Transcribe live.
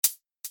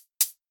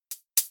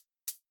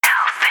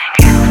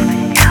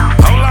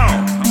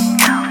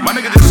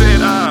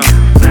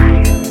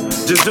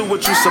just do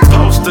what you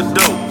supposed to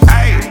do.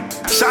 Hey,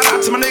 shout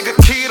out to my nigga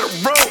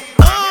Kedaru.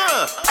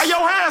 Hey, yo,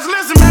 hands,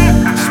 listen,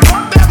 man.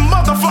 Spark that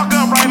motherfucker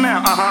up right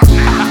now.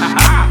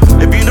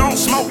 If you don't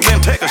smoke,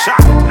 then take a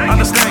shot.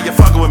 Understand you're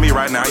fucking with me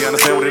right now. You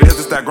understand what it is?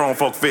 It's that grown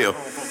folk feel.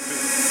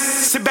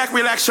 Sit back,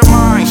 relax your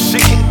mind,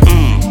 shit.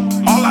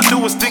 All I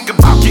do is think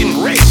about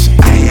getting rich.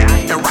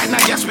 And right now,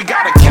 yes, we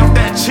gotta count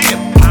that chip.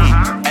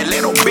 Hey,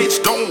 little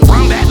bitch, don't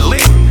run that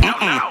lip.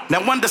 Now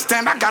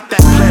understand, I got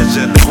that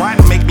pleasure. Trying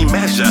to make me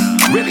measure.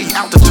 Really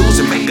altitudes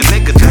and make a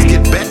nigga just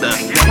get better.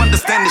 Now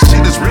understand this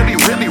shit is really,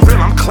 really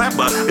real. I'm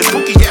clever. It's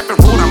Pookie yapping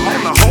rude. I'm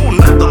on a whole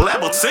nother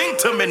level. Sing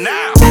to me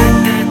now. Ooh,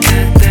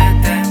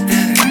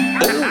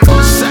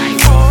 say.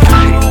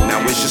 Hey, now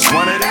it's just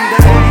one of them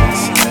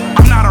days.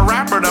 I'm not a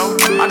rapper though.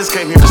 I just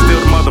came here to steal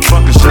the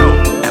motherfucking show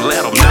and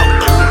let them know.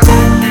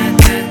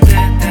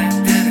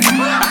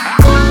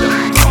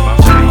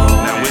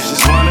 Now it's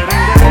just one of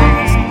them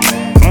days.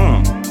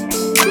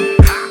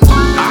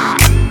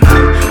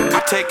 I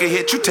take a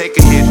hit, you take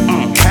a hit.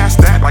 Pass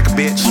that like a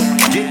bitch.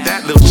 Get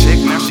that little chick.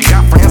 Now she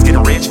got friends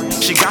getting rich.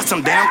 She got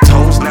some damn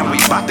toes. Now we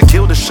about to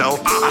kill the show.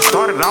 I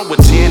started out with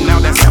 10. Now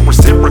that's that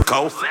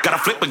reciprocal. Gotta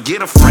flip or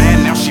get a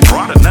friend. Now she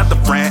brought another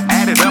friend.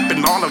 Add it up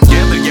and all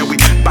together. Yeah, we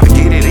about to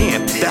get it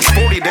in. That's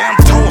 40 damn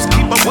toes.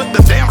 Keep up with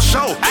the damn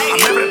show. I'm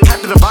never the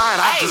type to divide.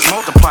 I just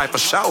multiply for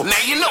show. Now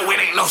you know it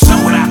ain't no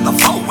show without the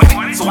flow with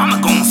it. So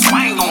I'ma go and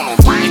swing on them.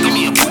 Give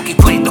me a Pookie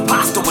plate, the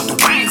pasta with the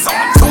wings on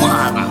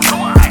them.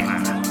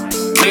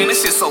 Man,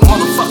 this shit so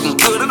motherfucking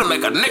good, it'll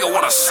make a nigga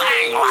wanna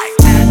sing like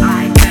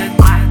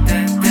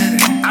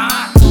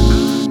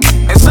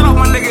And shout out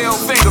my nigga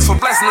L-FINGUZ for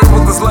blessing us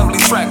with this lovely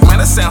track. Man,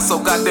 that sounds so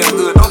goddamn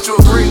good, don't you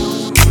agree?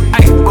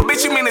 Hey, but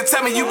bitch, you mean to tell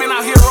me you been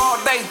out here all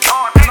day?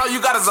 And all you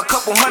got is a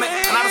couple hundred,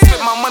 and I done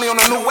spent my money on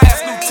a new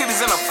ass, new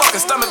titties, and a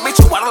fucking stomach. Bitch,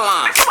 you out of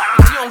line.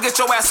 If you don't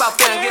get your ass out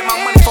there and get my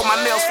money for my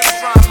nails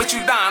finish drying, bitch,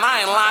 you dying.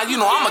 I ain't lying, you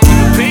know I'ma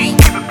keep it P.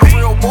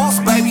 Real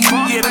boss, baby.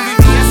 Yeah, the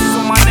VVS's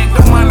on my neck,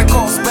 don't mind the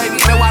cost, baby.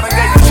 Know I done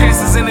gave you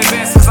chances in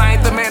advances. I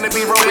ain't the man to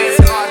be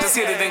romancing. No, I just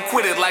hit it and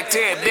quit it like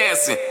Ted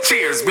dancing.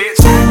 Cheers, bitch.